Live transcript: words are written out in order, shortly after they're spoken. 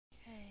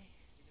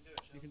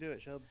can do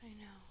it, Shelb. I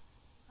know.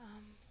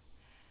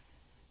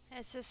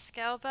 This is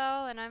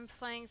Scowbell, and I'm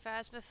playing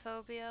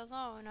Phasmophobia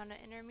alone on an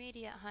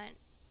intermediate hunt.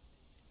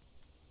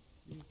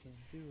 You can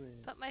do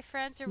it. But my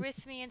friends are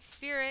with me in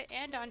spirit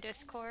and on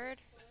Discord.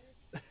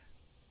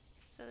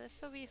 So this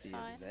will be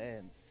fun. The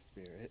advanced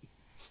spirit.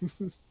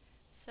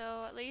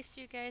 So at least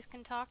you guys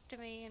can talk to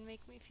me and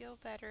make me feel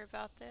better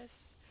about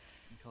this.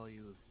 I call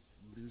you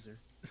a loser.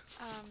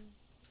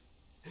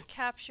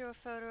 Capture a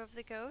photo of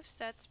the ghost.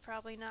 That's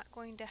probably not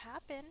going to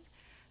happen.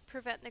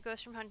 Prevent the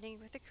ghost from hunting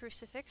with a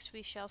crucifix.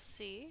 We shall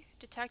see.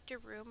 Detect a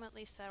room. At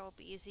least that'll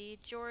be easy.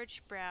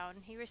 George Brown.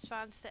 He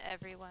responds to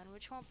everyone,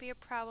 which won't be a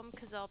problem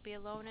because I'll be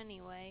alone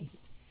anyway.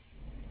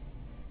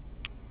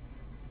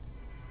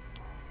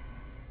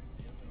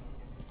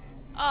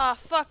 Ah,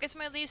 fuck, it's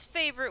my least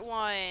favorite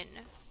one.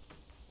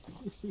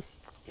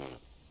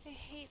 I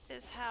hate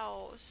this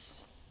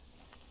house.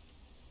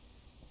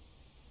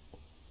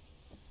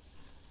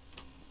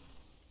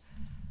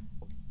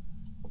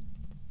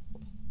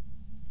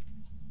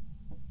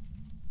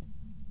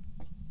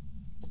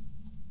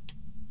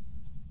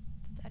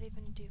 Did that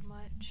even do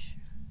much?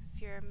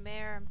 If you're a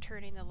mayor, I'm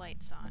turning the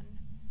lights on.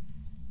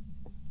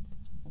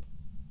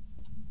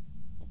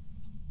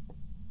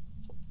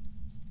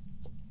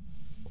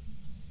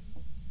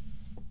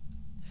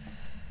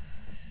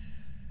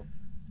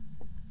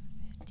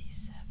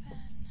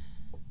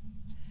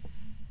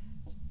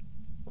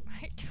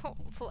 I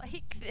don't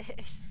like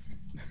this.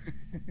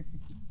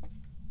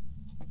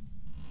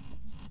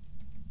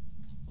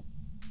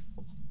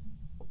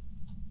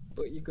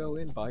 But you go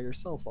in by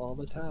yourself all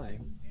the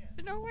time.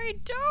 No, I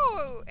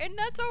don't. And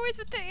that's always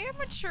with the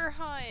amateur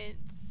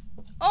hunts.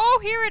 Oh,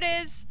 here it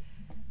is.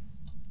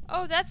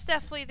 Oh, that's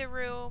definitely the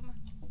room.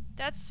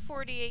 That's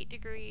 48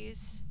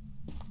 degrees.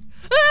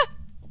 Ah!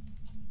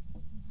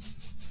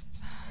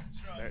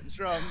 Starting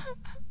strong.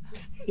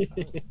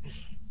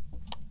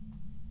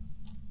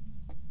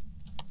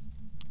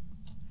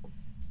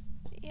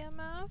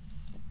 EMF?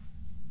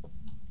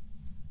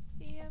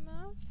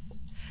 EMF?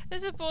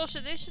 This is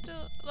bullshit. They should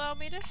allow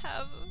me to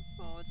have...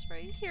 Oh, it's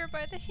right here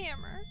by the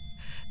hammer.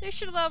 They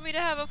should allow me to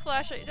have a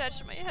flashlight attached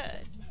to my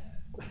head.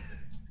 I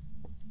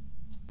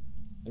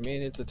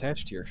mean, it's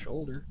attached to your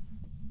shoulder.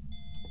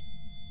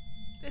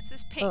 It's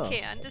this paint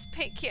can. This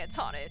paint can's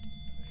haunted.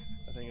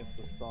 I think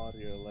it's the saw to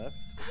your left.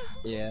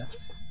 Yeah.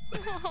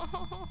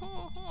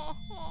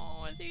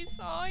 Oh, is he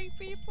sawing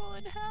people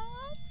in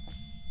half?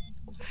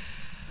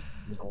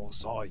 No,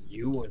 saw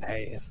you in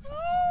half.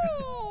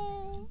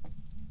 Oh!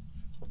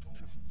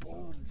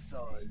 Bone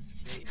saws,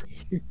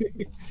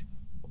 baby.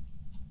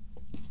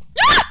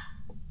 Ah!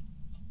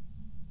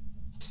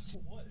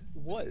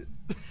 What?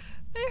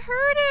 I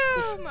hurt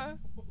him!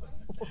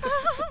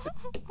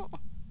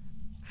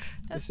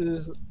 This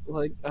is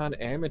like on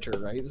amateur,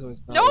 right? So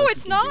it's not. No, like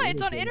it's not.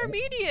 It's on anything, right?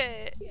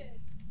 intermediate.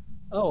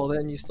 Oh, well,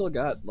 then you still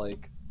got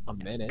like a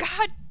minute.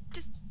 God,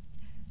 just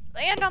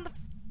land on the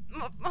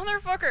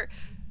motherfucker.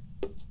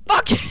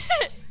 Fuck it.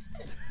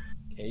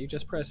 Can you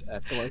just press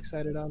F to like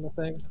set it on the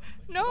thing?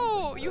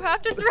 No, you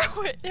have to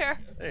throw it there.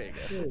 There you go.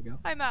 There you go.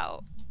 I'm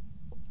out.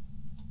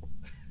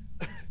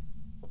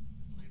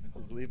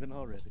 He's leaving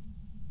already.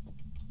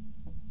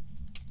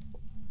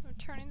 I'm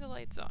turning the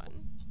lights on,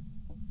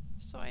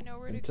 so I know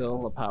where to Until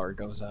go. the power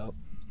goes out.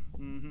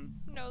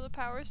 Mm-hmm. No, the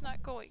power's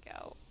not going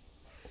out.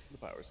 The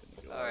power's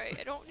gonna go out. Alright,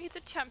 I don't need the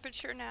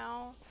temperature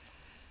now.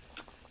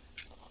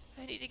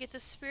 I need to get the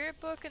spirit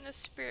book and the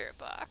spirit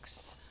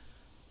box.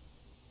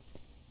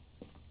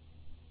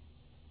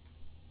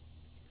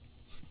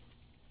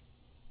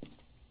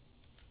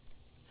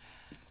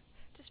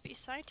 Just be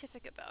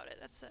scientific about it.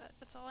 That's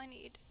all I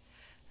need.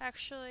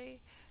 Actually,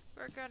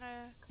 we're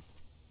gonna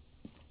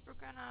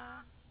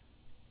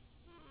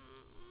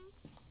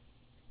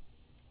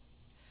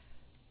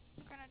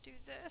do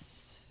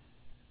this.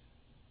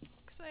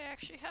 'Cause I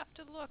actually have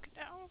to look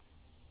now.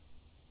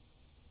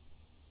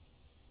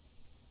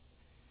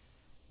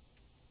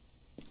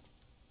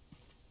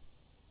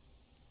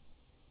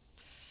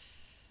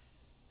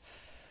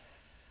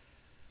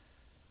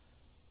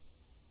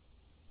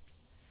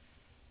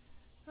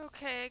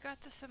 Okay, I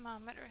got the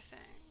thermometer thing.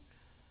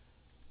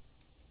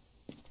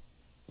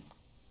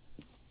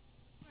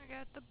 I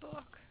got the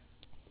book.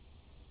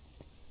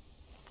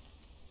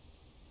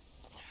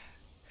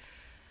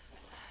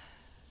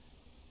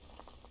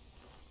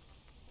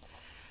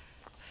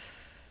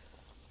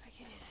 I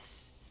can do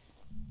this.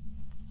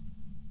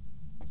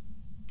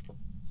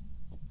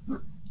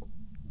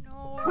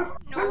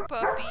 No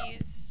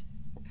puppies.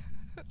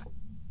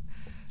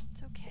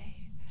 It's okay.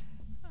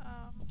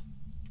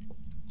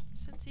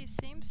 Since he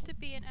seems to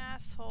be an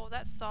asshole,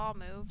 that saw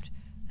moved.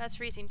 That's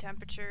freezing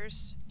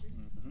temperatures.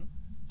 Mm-hmm.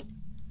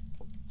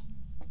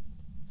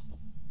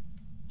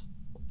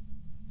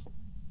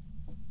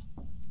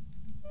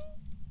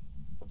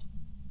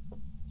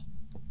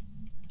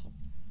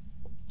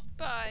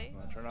 Bye.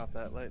 Wanna turn off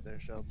that light there,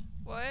 Shelb?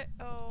 What?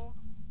 Oh.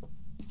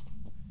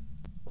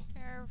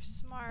 You're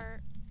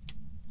smart.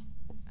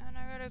 And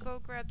I gotta go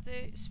grab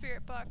the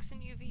spirit box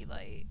and UV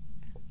light.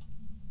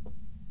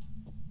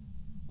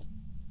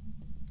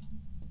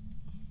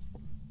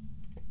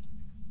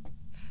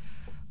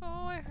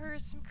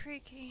 some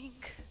creaking.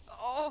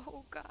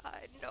 Oh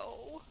god,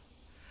 no.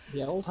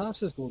 Yeah, old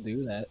houses will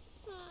do that.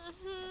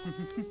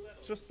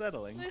 It's just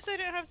settling. At least I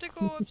didn't have to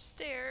go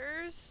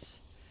upstairs.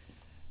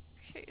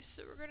 Okay,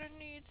 so we're gonna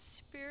need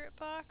spirit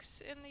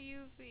box and the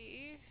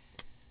UV.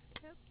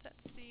 Yep,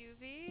 that's the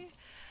UV.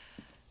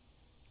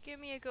 Give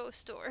me a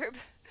ghost orb.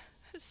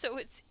 So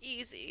it's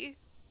easy.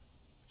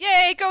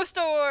 Yay, ghost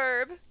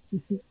orb!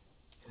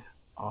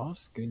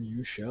 Ask and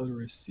you shall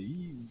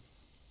receive.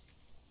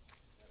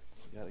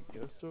 You got a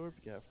ghost orb,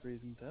 you got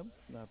freezing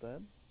temps, not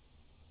bad.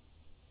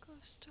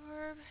 Ghost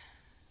orb.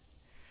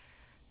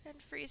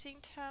 And freezing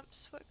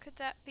temps. What could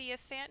that be? A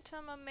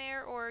phantom, a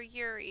mare, or a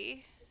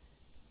Yuri?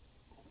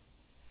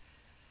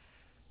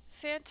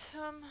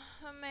 Phantom,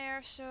 a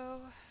mare,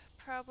 so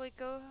probably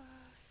go.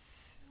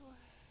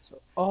 So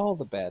all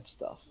the bad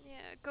stuff.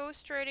 Yeah,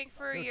 ghost writing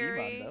for No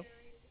Yuri. demon, though.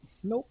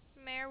 Nope.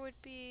 Mare would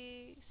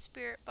be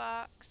spirit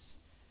box.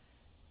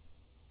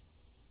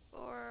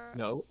 Or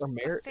No, a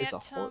mare is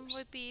a phantom horse.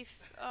 would be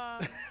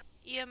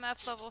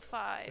EMF level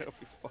 5. That would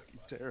be fucking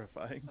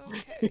terrifying.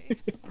 Okay.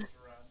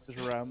 Just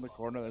around the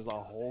corner, there's a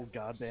whole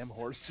goddamn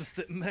horse just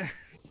sitting there.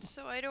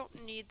 So I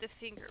don't need the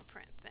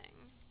fingerprint thing.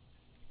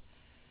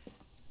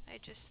 I'm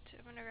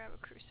gonna grab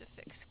a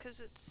crucifix because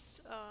it's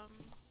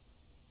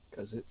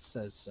Because it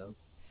says so,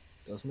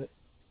 doesn't it?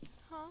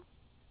 huh?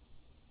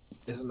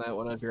 Isn't that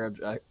one of your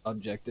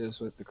objectives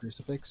with the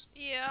crucifix?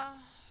 Yeah,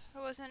 I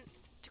wasn't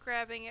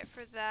grabbing it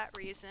for that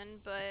reason,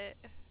 but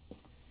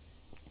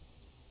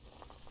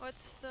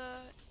what's the,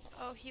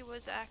 oh, he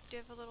was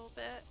active a little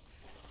bit.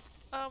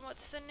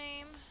 What's the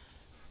name?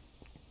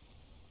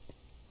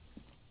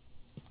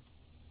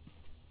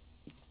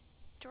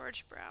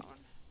 George Brown.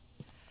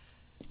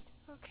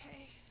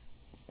 Okay.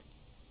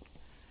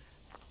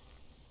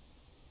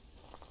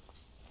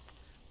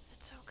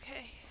 It's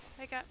okay.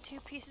 I got 2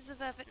 pieces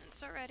of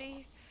evidence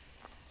already.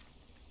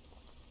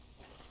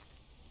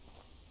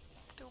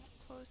 Don't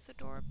close the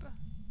door, but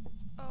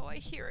oh, I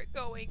hear it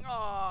going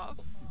off.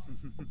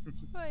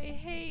 I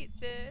hate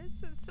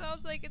this. It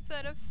sounds like it's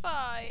at a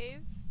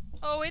 5.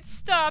 Oh, it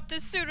stopped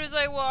as soon as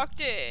I walked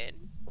in.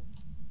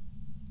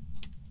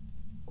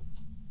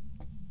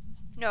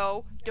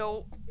 No,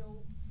 don't.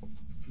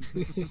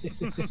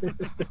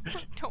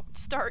 Don't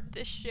start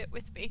this shit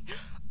with me.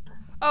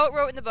 Oh, it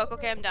wrote in the book.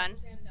 Okay, I'm done.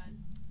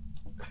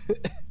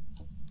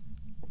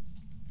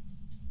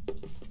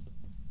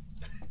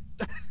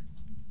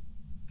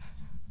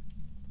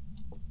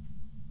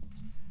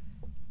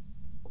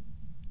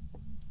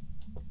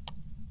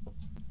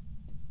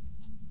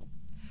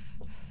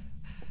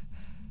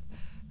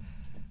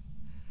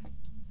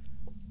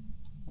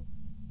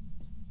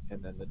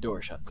 And then the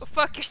door shuts. Go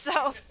fuck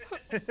yourself.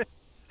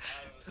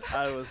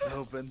 I was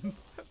hoping.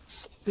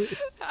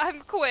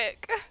 I'm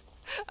quick.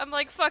 I'm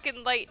like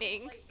fucking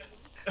lightning.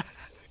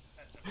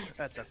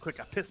 That's how quick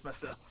I pissed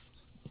myself.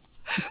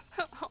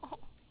 Oh,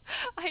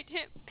 I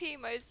didn't pee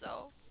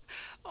myself.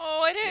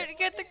 Oh, I didn't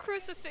get the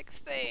crucifix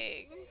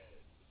thing.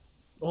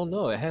 Oh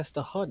no, it has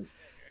to hunt.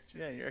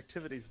 Yeah, your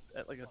activity's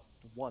at like a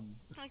 1.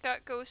 I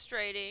got ghost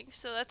writing,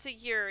 so that's a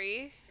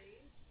Yuri.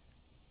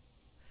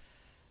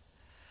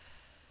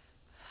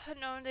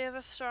 Known they have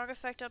a strong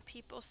effect on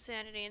people's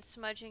sanity, and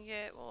smudging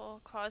it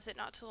will cause it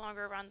not to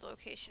longer around the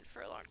location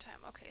for a long time.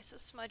 Okay, so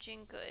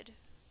smudging, good.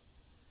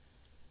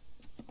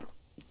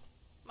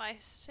 My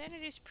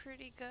sanity's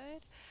pretty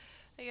good.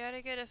 I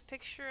gotta get a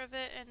picture of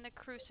it and the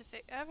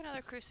crucifix. I have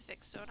another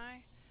crucifix, don't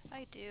I?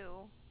 I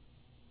do.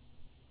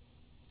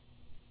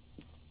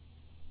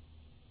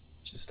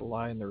 Just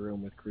lie in the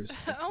room with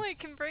crucifixes. I only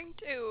can bring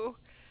 2.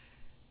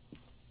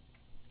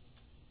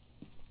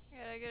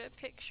 Gotta get a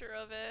picture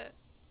of it.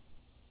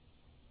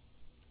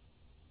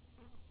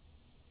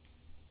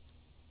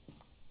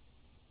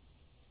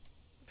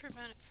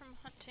 Prevent it from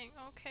hunting.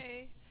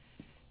 Okay.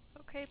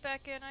 Okay,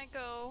 back in I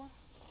go.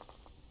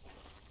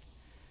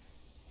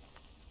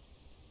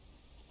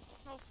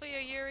 Hopefully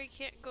a Yuri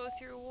can't go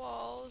through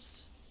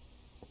walls.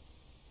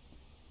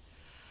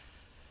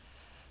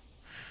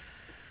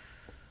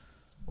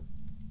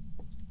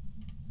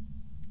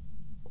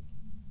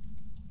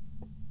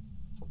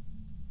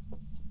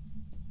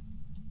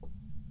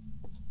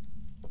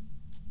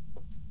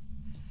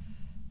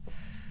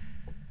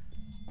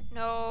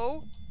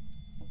 No.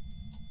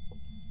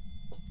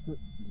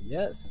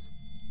 Yes.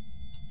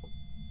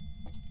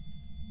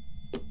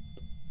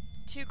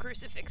 2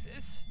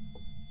 crucifixes.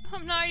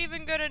 I'm not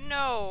even gonna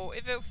know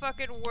if it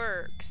fucking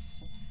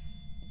works.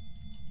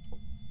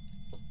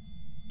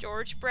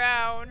 George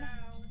Brown.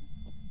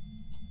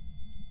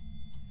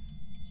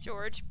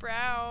 George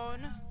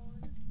Brown.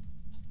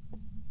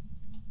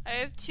 I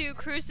have 2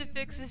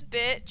 crucifixes,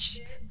 bitch.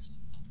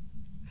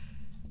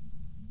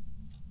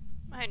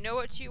 I know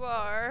what you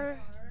are.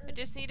 I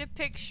just need a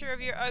picture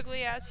of your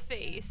ugly ass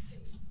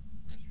face.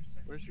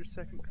 Where's your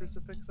second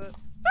crucifix at?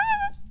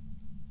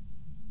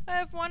 I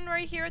have one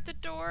right here at the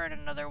door and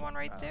another one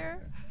right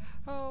there.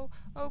 Okay.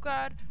 Oh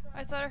god,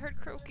 I thought I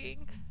heard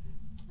croaking.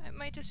 It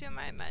might just be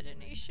my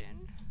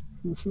imagination.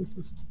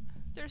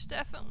 There's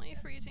definitely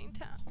freezing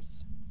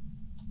temps.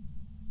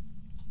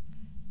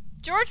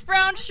 George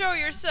Brown, show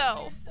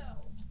yourself.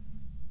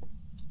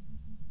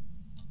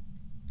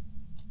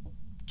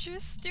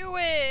 Just do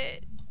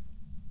it.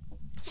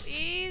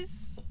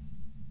 Please.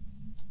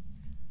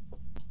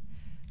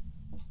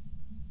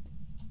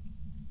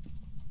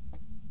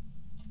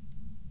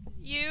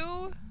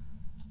 You.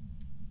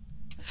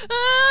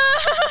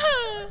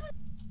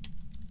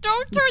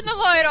 Don't turn the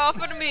light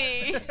off on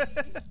me.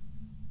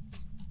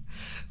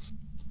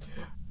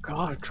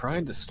 God, I'm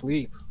trying to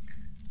sleep.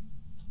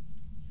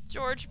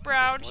 George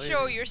Brown,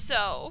 show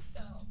yourself.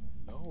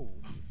 No.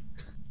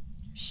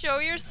 Show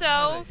Outta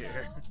yourself.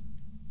 here.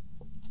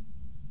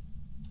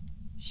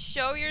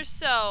 Show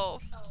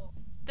yourself.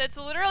 That's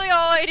literally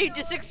all I need.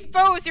 Just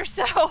expose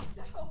yourself.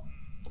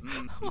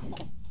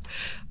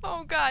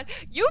 Oh god.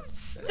 You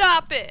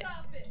stop it.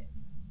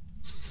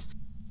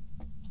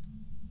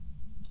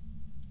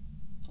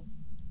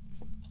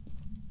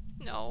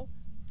 No.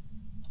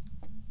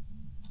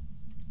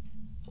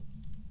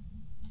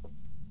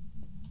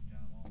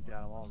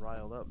 Got him all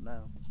riled up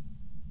now.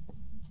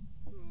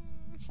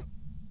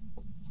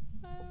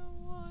 I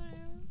don't want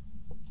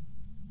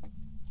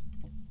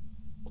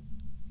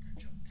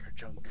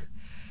to. Kerchunk.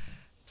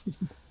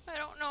 I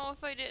don't know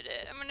if I did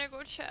it. I'm gonna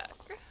go check.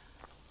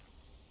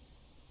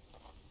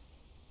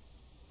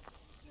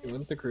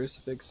 Wouldn't the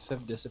crucifix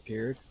have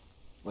disappeared?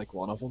 Like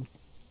one of them?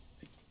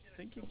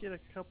 Think you get a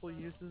couple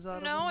uses out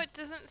of No, him? it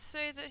doesn't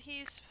say that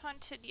he's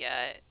hunted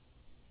yet.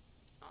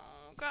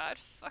 Oh god,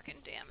 fucking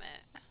damn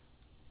it.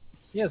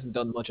 He hasn't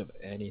done much of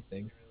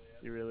anything.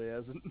 He really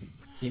hasn't.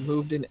 He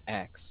moved an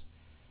axe.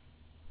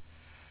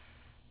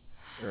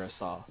 Or a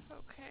saw.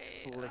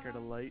 Okay. Flicker to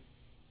light.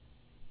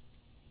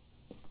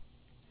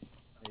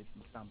 Made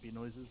some stompy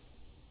noises.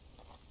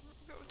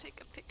 Go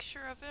take a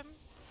picture of him.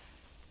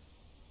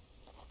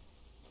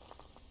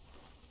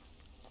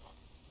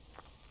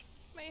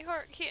 My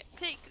heart can't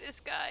take this,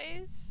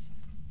 guys.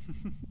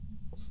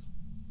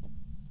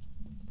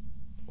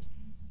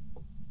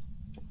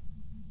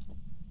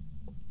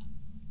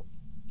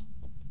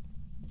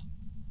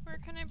 Where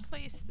can I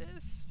place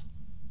this?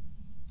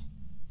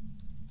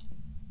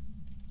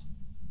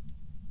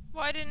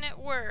 Why didn't it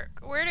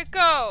work? Where'd it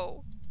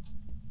go?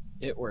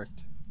 It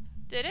worked.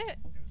 Did it?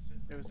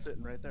 It was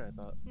sitting right there, I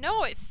thought.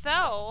 No, it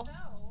fell.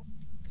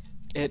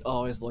 It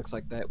always looks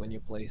like that when you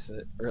place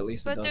it, or at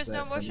least it But does there's that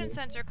no for motion me.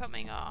 sensor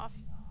coming off.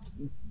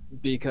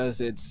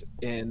 Because it's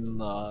in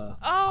the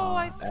Oh,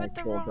 I put the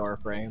actual wrong. door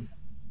frame.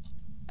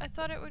 I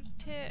thought it would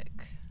tick.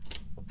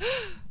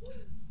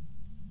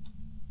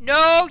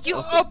 No, you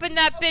Okay. opened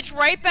that bitch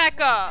right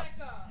back up.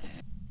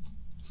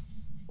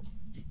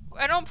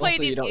 I don't play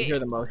Also, these you don't games. hear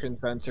the motion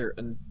sensor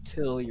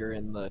until you're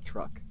in the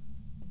truck.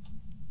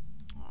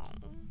 Oh.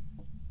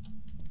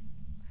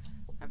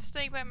 I'm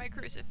staying by my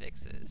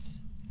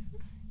crucifixes.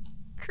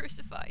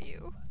 Crucify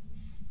you.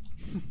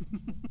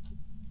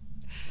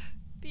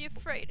 Be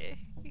afraid.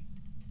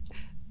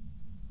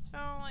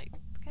 Oh, like,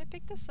 can I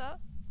pick this up?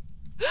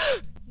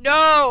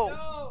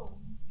 No!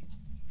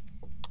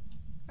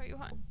 Are you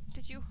on?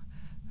 Did you?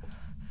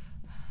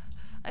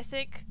 I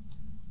think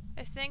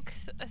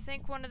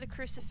one of the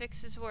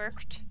crucifixes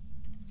worked.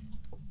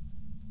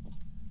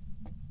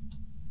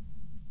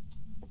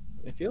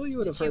 I feel you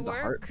would have Did you heard the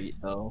work? heartbeat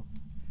though.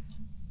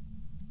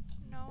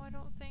 No, I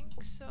don't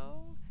think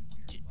so.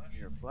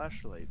 Your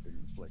flashlight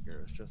didn't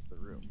flicker, it's just the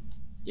room.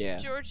 Yeah.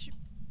 George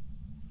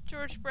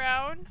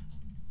Brown.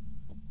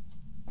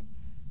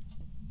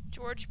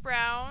 George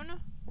Brown.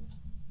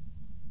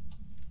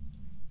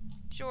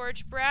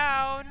 George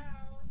Brown.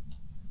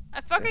 I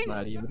That's fucking.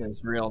 not even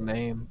his real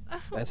name.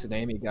 That's the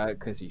name he got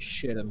because he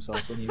shit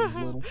himself when he was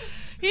little.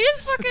 He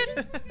just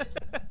fucking.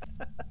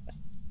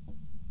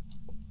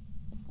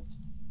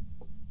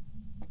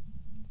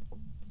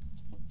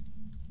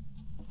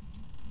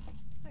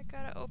 I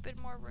gotta open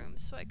more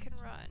rooms so I can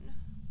run.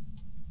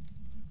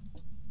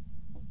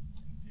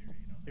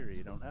 In theory,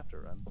 you don't have to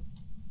run.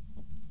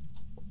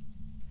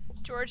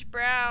 George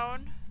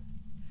Brown.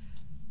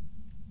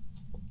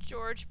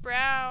 George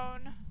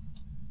Brown.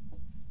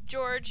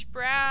 George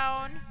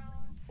Brown.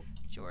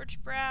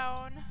 George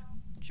Brown.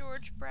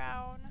 George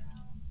Brown.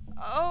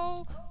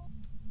 Oh.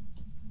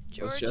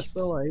 It was George. just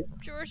the light.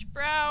 George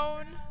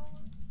Brown.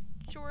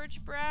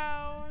 George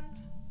Brown.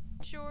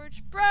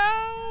 George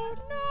Brown.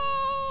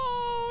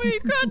 No, he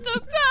got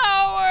the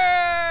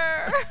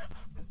power.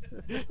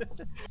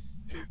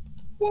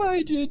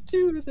 Why'd you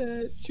do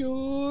that,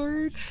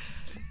 George?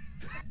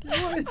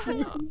 Why'd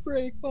you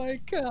break my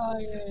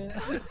kayak?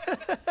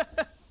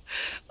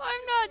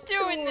 I'm not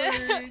doing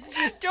this.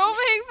 Don't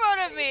make fun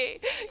of me.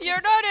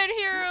 You're not in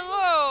here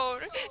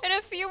alone. And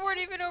if you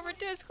weren't even over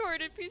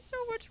Discord, it'd be so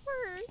much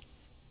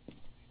worse.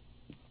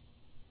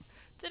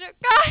 Did it?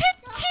 God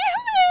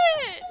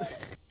damn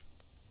it!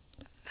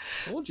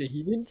 Told you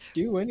he didn't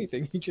do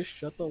anything. He just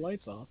shut the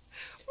lights off.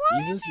 Why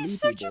He's a is he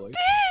sleepy such boy. a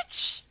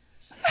bitch?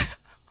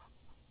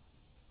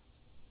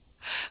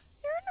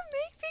 You're gonna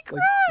make me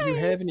Like cry.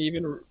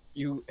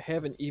 you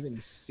haven't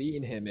even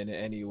seen him in it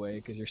anyway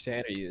because your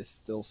sanity is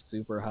still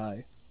super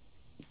high.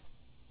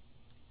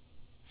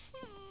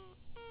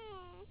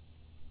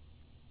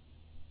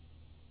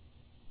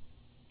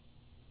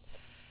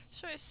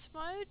 Should I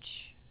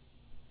smudge?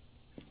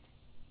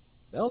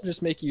 That'll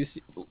just make you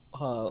see,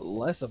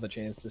 less of a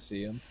chance to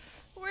see him.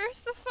 Where's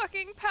the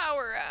fucking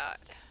power at?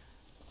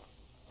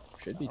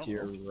 Should be I to don't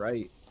your know.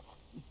 right,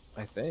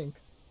 I think.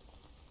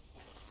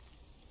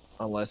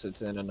 Unless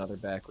it's in another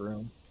back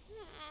room.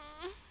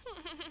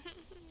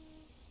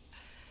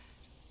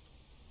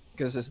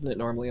 Because isn't it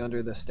normally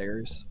under the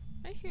stairs?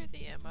 I hear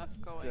the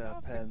MF going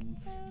off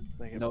Depends. again.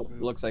 Like it Nope,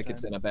 moves looks like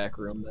it's time. in a back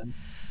room then.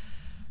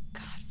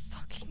 God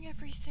fucking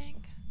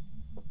everything.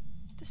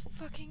 This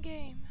fucking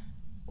game.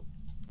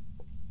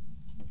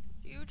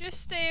 You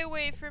just stay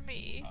away from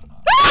me.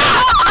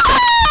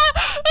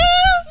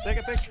 Take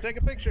a picture. Take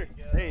a picture.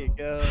 There you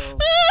go.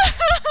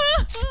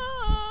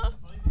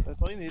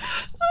 That's all you need.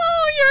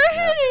 Oh, you're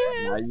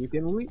Now hideous. you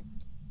can leave.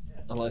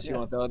 Unless you Yeah.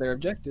 want the other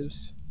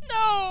objectives.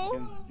 No.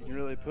 You can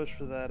really push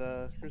for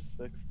that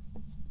crucifix.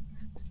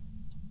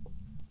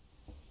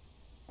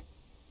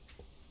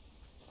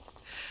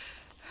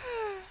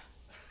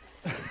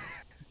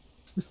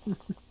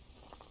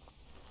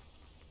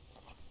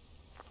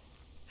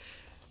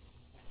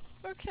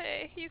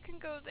 Okay, you can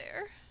go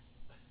there.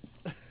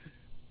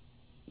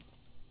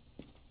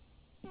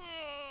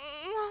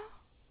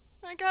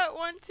 I got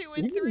 1, 2,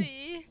 and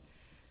 3.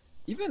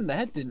 Even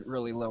that didn't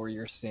really lower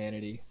your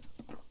sanity.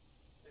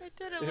 I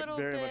did a It little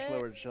very bit. much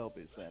lowered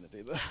Shelby's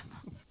sanity,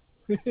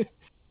 though.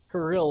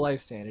 Her real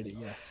life sanity,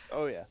 yes.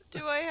 Oh yeah.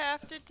 Do I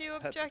have to do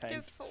That objective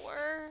tanked.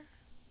 4?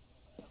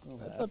 We'll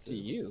That's have up to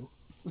you.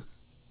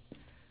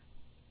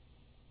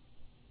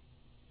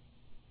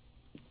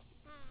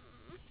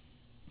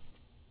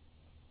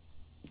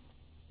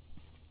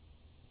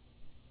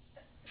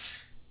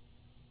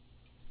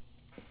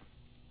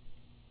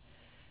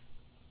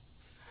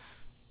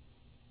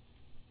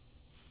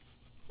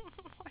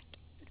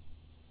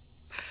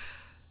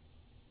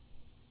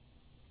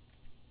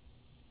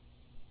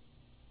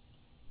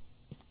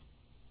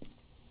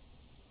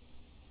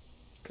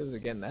 Because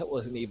again, that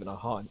wasn't even a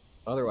haunt.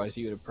 Otherwise,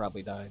 you would have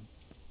probably died.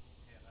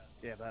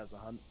 Yeah, that was a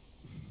hunt.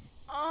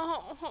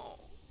 Oh,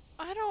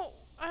 I don't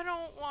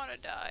want to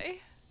die.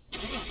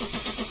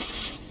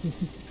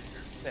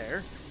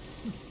 There.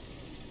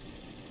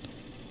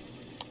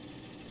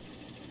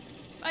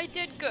 I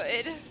did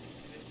good.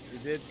 You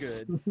did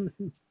good.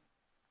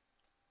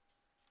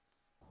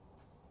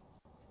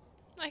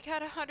 I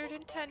got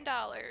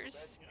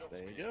 $110. There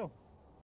you go.